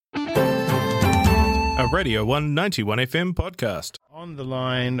A Radio 191 FM podcast. On the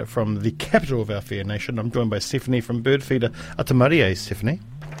line from the capital of our fair nation, I'm joined by Stephanie from Birdfeeder Atamarie. Stephanie.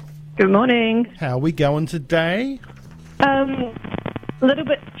 Good morning. How are we going today? A little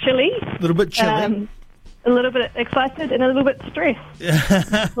bit chilly. A little bit chilly. A little bit excited and a little bit stressed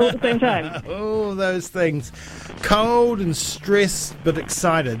all at the same time. Oh, those things. Cold and stressed, but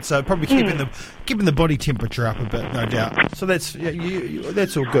excited. So probably keeping the body temperature up a bit, no doubt. So that's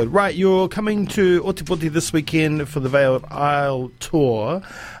that's all good. Right, you're coming to Ōtepoti this weekend for the Veiled Isle tour,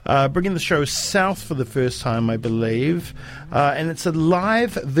 bringing the show south for the first time, I believe. And it's a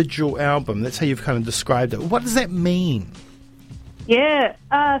live vigil album. That's how you've kind of described it. What does that mean? Yeah,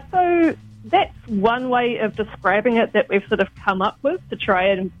 so that's one way of describing it that we've sort of come up with to try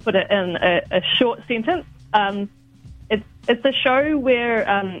and put it in a short sentence. It's a show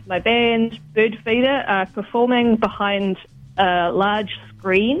where my band, Birdfeeder, are performing behind a large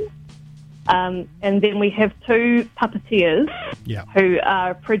screen. And then we have two puppeteers who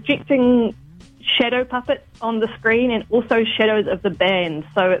are projecting shadow puppets on the screen and also shadows of the band.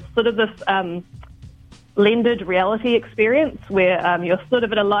 So it's sort of this blended reality experience where you're sort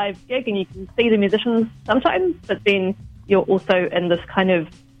of at a live gig and you can see the musicians sometimes, but then you're also in this kind of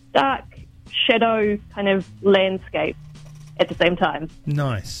dark shadow kind of landscape at the same time.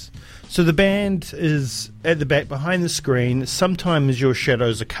 Nice. So the band is at the back behind the screen. Sometimes your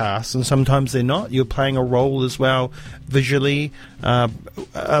shadows are cast and sometimes they're not. You're playing a role as well visually,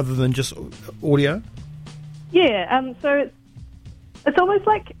 other than just audio? Yeah, so it's almost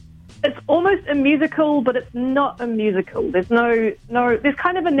like it's almost a musical, but it's not a musical. There's there's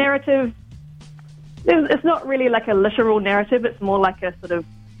kind of a narrative. It's not really like a literal narrative. It's more like a sort of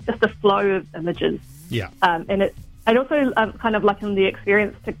just a flow of images. Yeah. And I'd also kind of liken the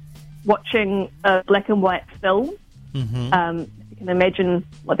experience to watching a black and white film. Mm-hmm. If you can imagine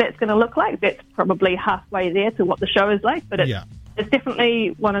what that's going to look like, that's probably halfway there to what the show is like. But it's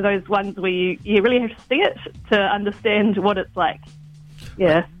definitely one of those ones where you really have to see it to understand what it's like.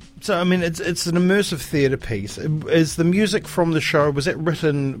 Yeah. So, I mean, it's an immersive theatre piece. Is the music from the show, was it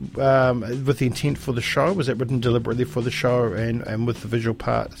written with the intent for the show? Was it written deliberately for the show and with the visual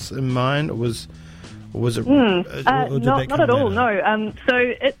parts in mind? Or was it... not at all, no. So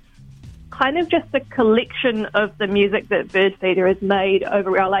it's kind of just a collection of the music that Birdfeeder has made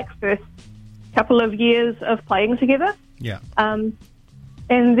over our first couple of years of playing together. Yeah. And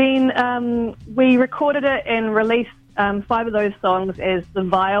then we recorded it and released 5 of those songs as The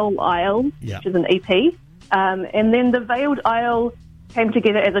Veiled Isle, which is an EP. And then The Veiled Isle came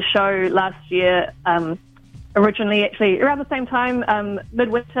together as a show last year, originally actually around the same time,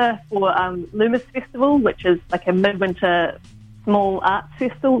 midwinter for Loomis Festival, which is like a midwinter small arts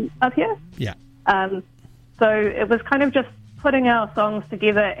festival up here. Yeah. So it was kind of just putting our songs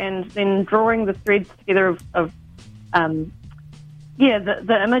together and then drawing the threads together of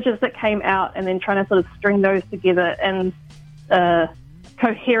the images that came out and then trying to sort of string those together in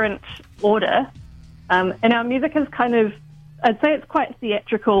coherent order. And our music is kind of, I'd say it's quite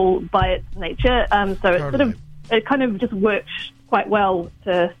theatrical by its nature. So it kind of just works quite well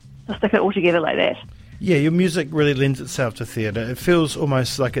to stick it all together like that. Yeah, your music really lends itself to theatre. It feels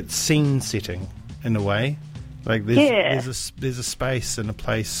almost like it's scene setting in a way. Like there's a space and a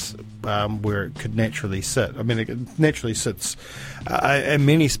place where it could naturally sit. I mean, it naturally sits in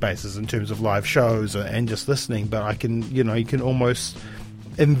many spaces in terms of live shows and just listening. But you can almost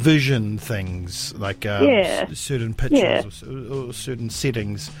envision things like certain pictures or certain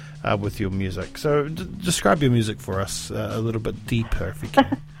settings with your music. So describe your music for us a little bit deeper, if you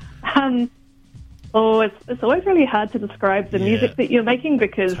can. It's always really hard to describe the music that you're making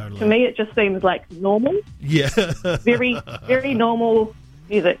because to me it just seems like normal. Yeah. Very, very normal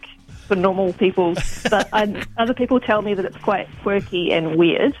music for normal people. But other people tell me that it's quite quirky and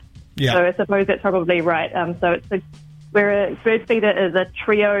weird. Yeah. So I suppose that's probably right. So Birdfeeder is a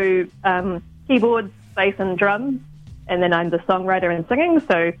trio, keyboards, bass and drums, and then I'm the songwriter and singing.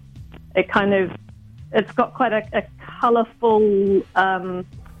 So it's got quite a colourful,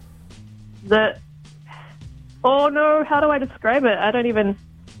 how do I describe it? It's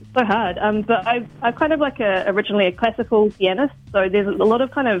so hard. But I'm kind of originally a classical pianist, so there's a lot of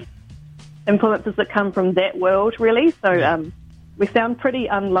kind of influences that come from that world, really. So we sound pretty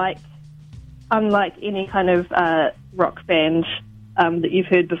unlike any kind of rock band that you've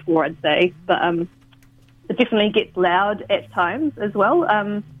heard before, I'd say. But it definitely gets loud at times as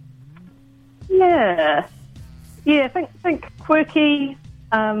well. Think quirky,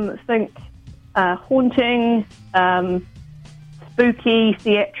 think haunting, spooky,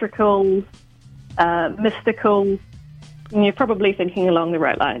 theatrical, mystical. you're probably thinking along the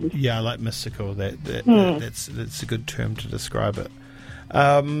right lines. Yeah, I like mystical. That's a good term to describe it.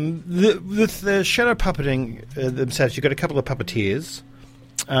 With the shadow puppeting themselves, you've got a couple of puppeteers.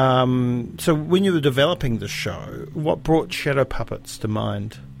 So when you were developing the show, what brought shadow puppets to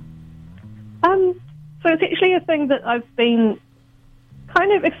mind? So it's actually a thing that I've been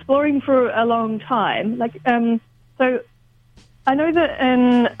kind of exploring for a long time. So I know that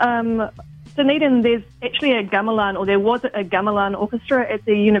in Dunedin there's actually a gamelan, or there was a gamelan orchestra at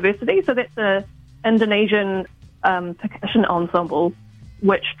the university. So that's a Indonesian percussion ensemble,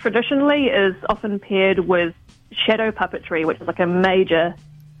 which traditionally is often paired with shadow puppetry, which is like a major,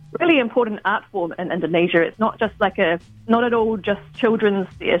 really important art form in Indonesia. It's not just not at all just children's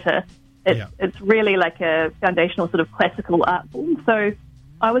theatre. It's really like a foundational sort of classical art form. So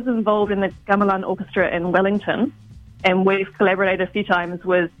I was involved in the gamelan orchestra in Wellington, and we've collaborated a few times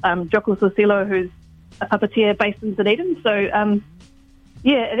with Joko Susilo, who's a puppeteer based in Dunedin. So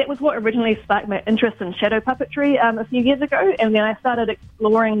that was what originally sparked my interest in shadow puppetry a few years ago, and then I started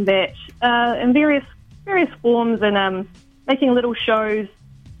exploring that in various forms and making little shows,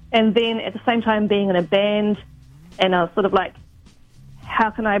 and then at the same time being in a band. And I was sort of like, how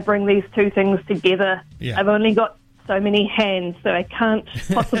can I bring these two things together? Yeah. I've only got so many hands, so I can't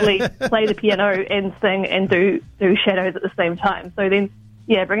possibly play the piano and sing and do shadows at the same time. So then,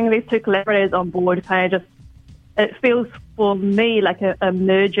 bringing these two collaborators on board kind of it feels for me like a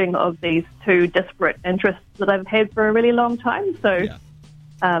merging of these two disparate interests that I've had for a really long time. So,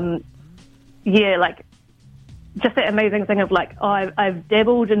 just that amazing thing of I've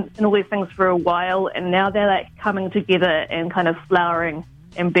dabbled in all these things for a while, and now they're like coming together and kind of flowering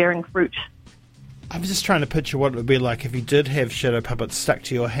and bearing fruit. I'm just trying to picture what it would be like if you did have shadow puppets stuck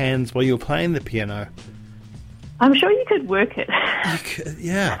to your hands while you were playing the piano. I'm sure you could work it. You could,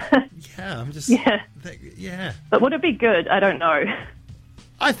 yeah. I'm just... Yeah. But would it be good? I don't know.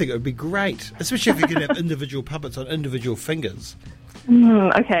 I think it would be great, especially if you could have individual puppets on individual fingers.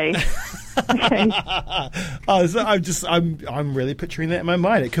 Okay. I'm really picturing that in my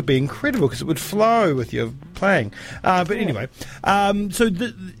mind. It could be incredible because it would flow with your playing. But anyway, so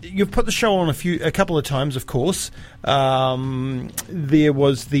you've put the show on a couple of times, of course. There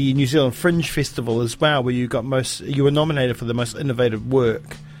was the New Zealand Fringe Festival as well, where you were nominated for the most innovative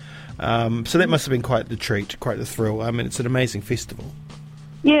work. So that must have been quite the treat, quite the thrill. I mean, it's an amazing festival.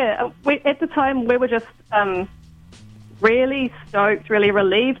 Yeah, at the time we were just really stoked, really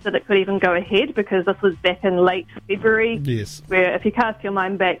relieved that it could even go ahead, because this was back in late February. Yes. Where, if you cast your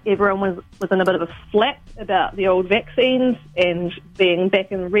mind back, everyone was in a bit of a flat about the old vaccines and being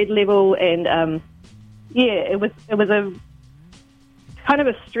back in red level, and it was a kind of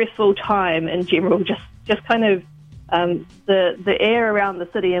a stressful time in general. Just kind of the air around the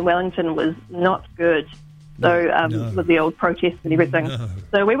city in Wellington was not good. So with the old protests and everything. No.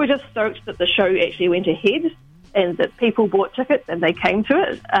 So we were just stoked that the show actually went ahead, and that people bought tickets and they came to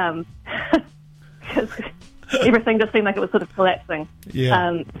it, because everything just seemed like it was sort of collapsing. Yeah.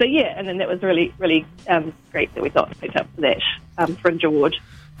 And then that was really, really great that we got picked up for that Fringe Award.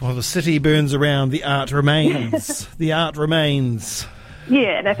 While the city burns around, the art remains. The art remains.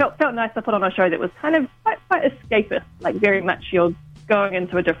 Yeah, and it felt nice to put on a show that was kind of quite escapist, like very much you're going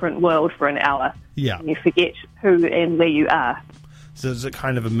into a different world for an hour. Yeah. And you forget who and where you are. So is it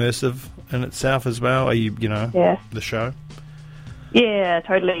kind of immersive in itself as well? Are you the show? Yeah,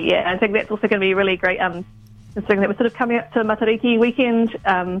 totally, yeah. I think that's also going to be really great. Considering that we're sort of coming up to Matariki weekend,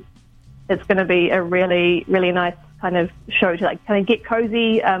 it's going to be a really, really nice kind of show to kind of get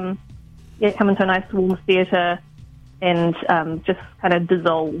cozy, come into a nice warm theatre and just kind of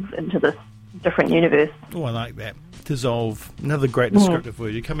dissolve into this different universe. Oh, I like that. Dissolve. Another great descriptive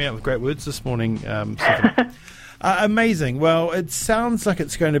word. You're coming out with great words this morning, Stephanie. Amazing. Well, it sounds like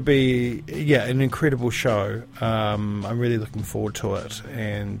it's going to be, an incredible show. I'm really looking forward to it,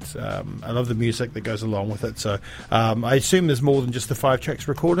 and I love the music that goes along with it. So I assume there's more than just the 5 tracks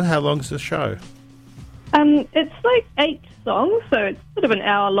recorded. How long is the show? It's like 8 songs, so it's sort of an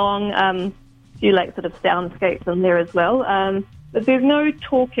hour long. Few sort of soundscapes in there as well. But there's no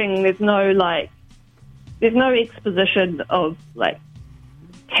talking. There's no exposition of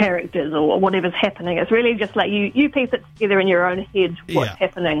characters or whatever's happening. It's really just you piece it together in your own head what's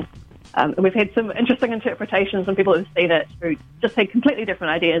happening. And we've had some interesting interpretations from people who've seen it who just had completely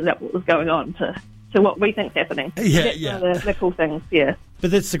different ideas about what was going on to what we think's happening. That's one of the cool things, yeah.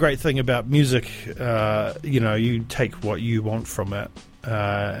 But that's the great thing about music. You take what you want from it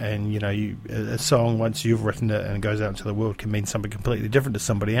and a song, once you've written it and it goes out into the world, can mean something completely different to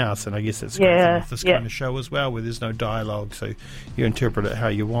somebody else. And I guess that's great with this kind of show as well, where there's no dialogue, so you interpret it how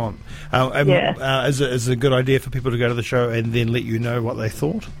you want. Is it a good idea for people to go to the show and then let you know what they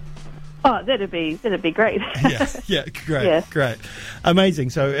thought? Oh, that'd be great. Great, amazing.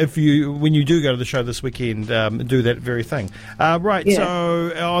 So when you do go to the show this weekend, do that very thing.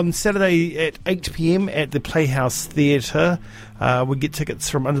 So on Saturday at 8 p.m. at the Playhouse Theatre, we get tickets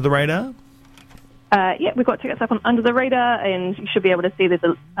from Under the Radar. We've got tickets up on Under the Radar, and you should be able to see there's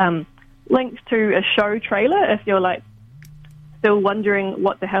a link to a show trailer if you're still wondering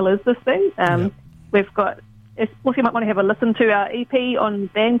what the hell is this thing. We've got. Also, you might want to have a listen to our EP on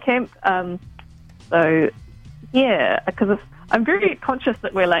Bandcamp. Because I'm very conscious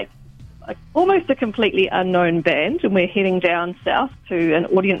that we're like almost a completely unknown band, and we're heading down south to an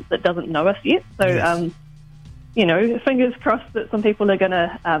audience that doesn't know us yet. So, fingers crossed that some people are going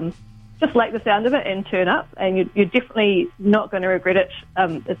to just like the sound of it and turn up, and you're definitely not going to regret it.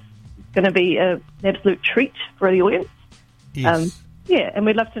 It's going to be an absolute treat for the audience. Yes. And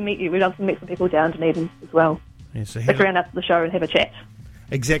we'd love to meet you. We'd love to meet some people down Dunedin as well. Yeah, so stick around after the show and have a chat.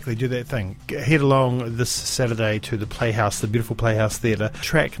 Exactly, do that thing. Head along this Saturday to the Playhouse, the beautiful Playhouse Theatre.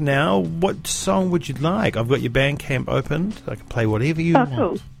 Track now, what song would you like? I've got your Bandcamp opened. I can play whatever you want.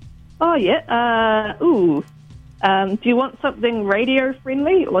 Cool. Oh, yeah. Do you want something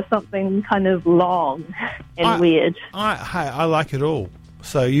radio-friendly or something kind of long and weird? I like it all.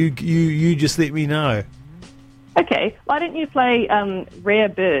 So you just let me know. Okay, why don't you play Rare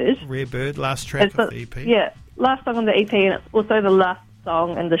Bird? Rare Bird, last track of the EP. Yeah, last song on the EP, and it's also the last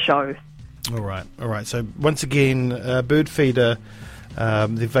song in the show. All right. So once again, Bird Feeder,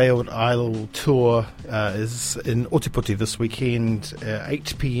 the Veiled Isle tour is in Ōtepoti this weekend,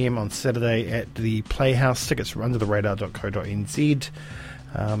 8 p.m. on Saturday at the Playhouse. Tickets from undertheradar.co.nz.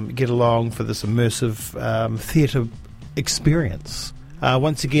 Get along for this immersive theatre experience.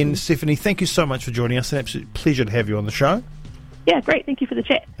 Once again, Stephanie, thank you so much for joining us. An absolute pleasure to have you on the show. Yeah, great. Thank you for the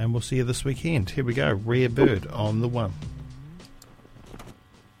chat. And we'll see you this weekend. Here we go. Rare Bird on the one.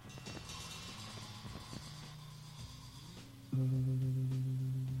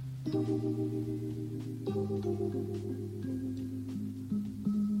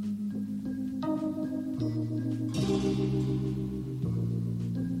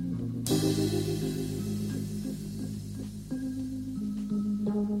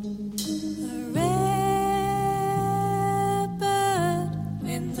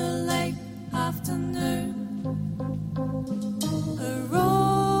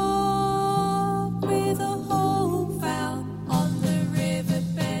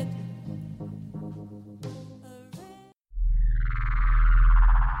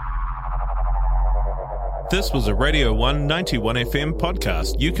 This was a Radio 191 FM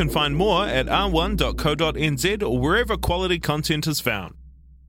podcast. You can find more at r1.co.nz or wherever quality content is found.